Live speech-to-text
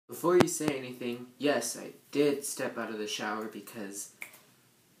Before you say anything, yes, I did step out of the shower because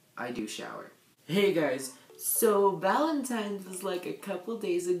I do shower. Hey guys, so Valentine's was like a couple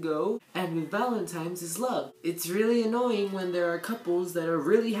days ago, and with Valentine's is love. It's really annoying when there are couples that are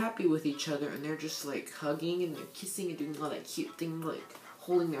really happy with each other and they're just like hugging and they're kissing and doing all that cute thing like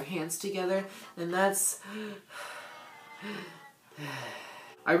holding their hands together, and that's...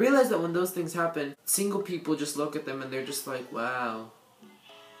 I realize that when those things happen, single people just look at them and they're just like, wow,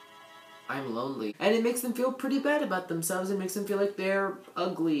 I'm lonely. And it makes them feel pretty bad about themselves. It makes them feel like they're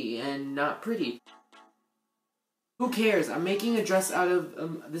ugly and not pretty. Who cares? I'm making a dress out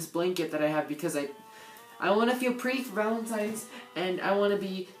of this blanket that I have because I want to feel pretty for Valentine's, and I want to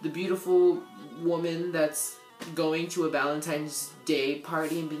be the beautiful woman that's going to a Valentine's Day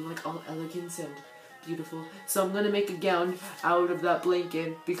party and being like all elegant and beautiful. So I'm going to make a gown out of that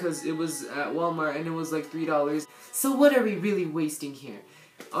blanket because it was at Walmart and it was like $3. So what are we really wasting here?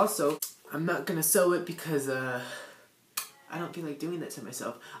 Also, I'm not gonna sew it because, I don't feel like doing that to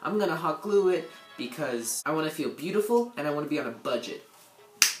myself. I'm gonna hot glue it because I want to feel beautiful and I want to be on a budget.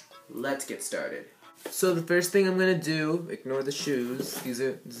 Let's get started. So the first thing I'm gonna do, ignore the shoes, this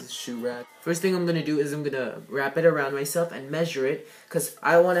is shoe rack. First thing I'm gonna do is I'm gonna wrap it around myself and measure it because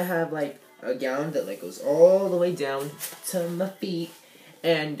I want to have like a gown that like goes all the way down to my feet.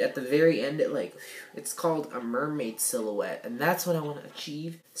 And at the very end, it's called a mermaid silhouette, and that's what I want to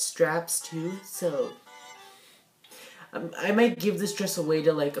achieve. Straps too, so I might give this dress away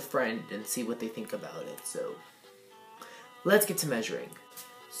to like a friend and see what they think about it. So let's get to measuring.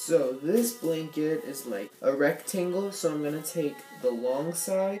 So this blanket is like a rectangle, so I'm gonna take the long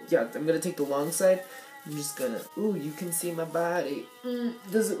side. Yeah, I'm gonna take the long side. I'm just gonna, ooh, you can see my body.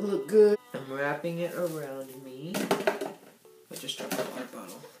 Does it look good? I'm wrapping it around me. I just dropped the water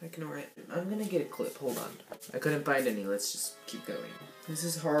bottle. Ignore it. I'm gonna get a clip. Hold on. I couldn't find any. Let's just keep going. This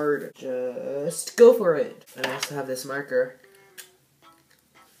is hard. Just go for it. And I also have this marker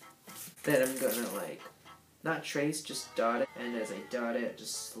that I'm gonna like, not trace, just dot it. And as I dot it,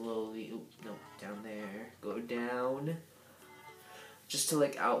 just slowly, down there. Go down. Just to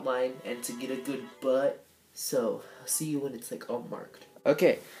like outline and to get a good butt. So, I'll see you when it's like all marked.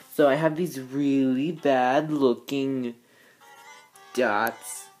 Okay, so I have these really bad looking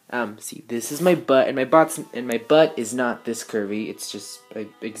dots. See, this is my butt, and my butt is not this curvy. It's just I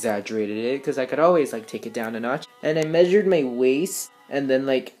exaggerated it because I could always like take it down a notch. And I measured my waist, and then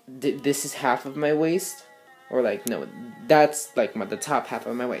like this is half of my waist, or like no, that's like the top half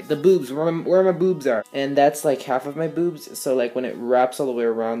of my waist. The boobs, where my boobs are, and that's like half of my boobs. So like when it wraps all the way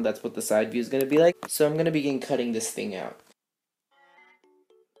around, that's what the side view is gonna be like. So I'm gonna begin cutting this thing out.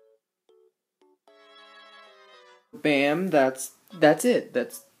 Bam, that's it.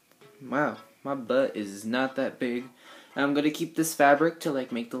 Wow, my butt is not that big. I'm gonna keep this fabric to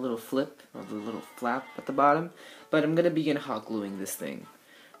like make the little flip, or the little flap at the bottom, but I'm gonna begin hot gluing this thing.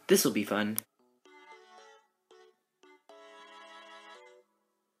 This will be fun.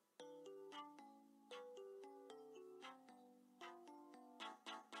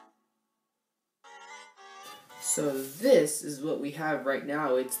 So this is what we have right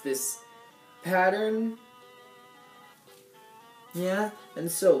now. It's this pattern. Yeah,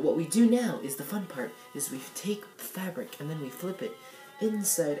 and so what we do now is the fun part, is we take the fabric and then we flip it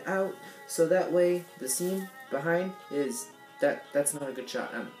inside out, so that way the seam behind is, that's not a good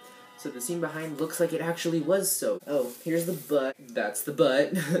shot, so the seam behind looks like it actually was sewed. Oh, here's the butt, that's the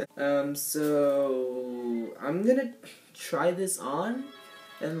butt. So I'm gonna try this on,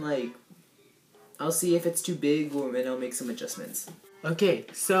 and like, I'll see if it's too big, or then I'll make some adjustments. Okay,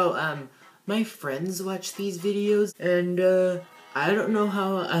 so, my friends watch these videos, and, I don't know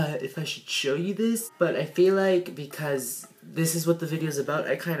how, if I should show you this, but I feel like because this is what the video's about,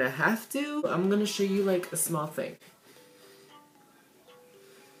 I kind of have to. I'm gonna show you, like, a small thing.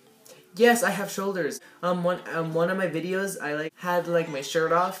 Yes, I have shoulders. One of my videos, I, like, had, like, my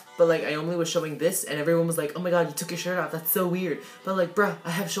shirt off, but, like, I only was showing this, and everyone was like, oh my god, you took your shirt off, that's so weird. But, like, bruh,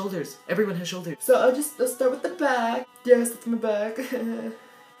 I have shoulders. Everyone has shoulders. So let's start with the back. Yes, that's my back.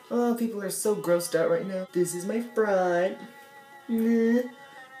 Oh, people are so grossed out right now. This is my front.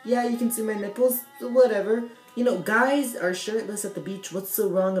 Yeah, you can see my nipples, whatever. You know, guys are shirtless at the beach. What's so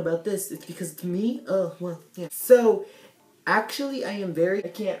wrong about this? It's because it's me? Oh, well, yeah. So, actually, I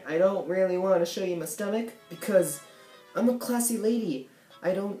don't really want to show you my stomach because I'm a classy lady.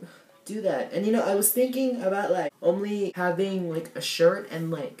 I don't do that. And you know, I was thinking about like only having like a shirt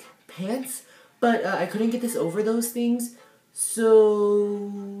and like pants, but I couldn't get this over those things.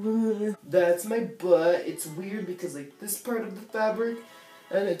 So that's my butt. It's weird because like this part of the fabric,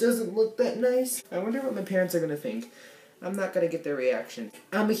 and it doesn't look that nice. I wonder what my parents are gonna think. I'm not gonna get their reaction.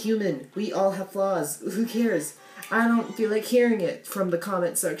 I'm a human. We all have flaws. Who cares? I don't feel like hearing it from the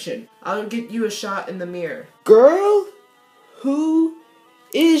comment section. I'll get you a shot in the mirror. Girl? Who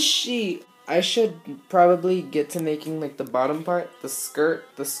is she? I should probably get to making like the bottom part, the skirt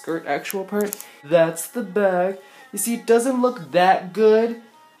actual part. That's the bag. You see, it doesn't look that good.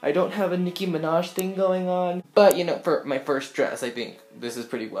 I don't have a Nicki Minaj thing going on. But, you know, for my first dress, I think this is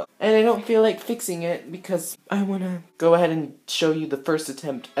pretty well. And I don't feel like fixing it because I want to go ahead and show you the first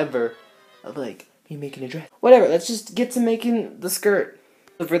attempt ever of, like, me making a dress. Whatever, let's just get to making the skirt.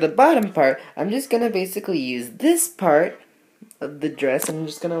 So for the bottom part, I'm just going to basically use this part of the dress. And I'm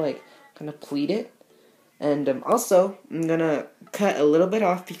just going to, like, kind of pleat it. And also, I'm going to cut a little bit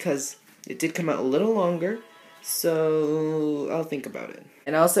off because it did come out a little longer. So I'll think about it.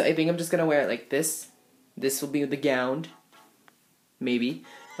 And also, I think I'm just gonna wear it like this. This will be the gown. Maybe.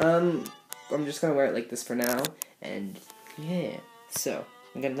 I'm just gonna wear it like this for now. And yeah. So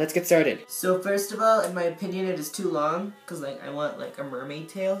let's get started. So first of all, in my opinion, it is too long because like I want like a mermaid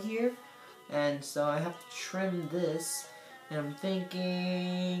tail here, and so I have to trim this. And I'm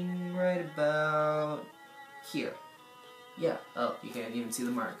thinking right about here. Yeah. Oh, you can't even see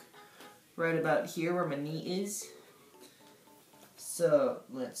the mark. Right about here where my knee is. So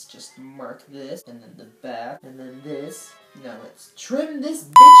let's just mark this, and then the back, and then this. Now let's trim this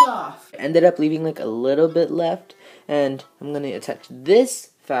bitch off. Ended up leaving like a little bit left, and I'm gonna attach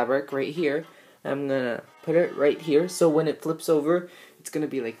this fabric right here. I'm gonna put it right here, so when it flips over, it's gonna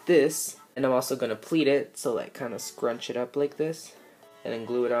be like this. And I'm also gonna pleat it, so like kind of scrunch it up like this, and then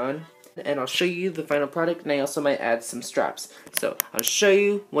glue it on. And I'll show you the final product, and I also might add some straps. So I'll show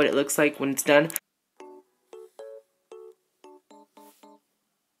you what it looks like when it's done.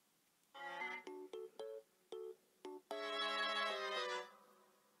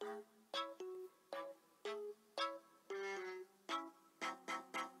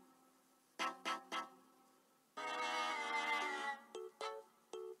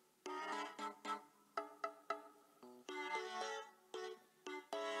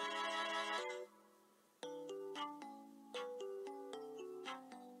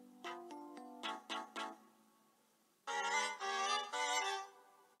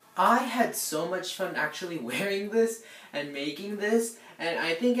 I had so much fun actually wearing this and making this, and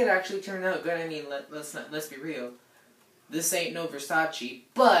I think it actually turned out good. I mean, let's be real. This ain't no Versace,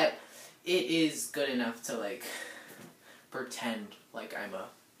 but it is good enough to like pretend like I'm a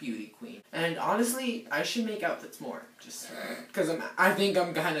beauty queen. And honestly, I should make outfits more, just because I think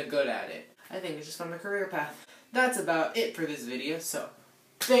I'm kind of good at it. I think it's just on my career path. That's about it for this video. So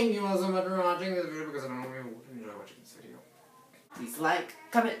thank you all so much for watching this video because I don't really enjoy watching this video. Please like,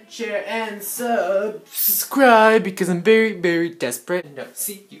 comment, share, and subscribe because I'm very, very desperate. And I'll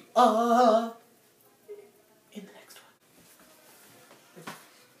see you all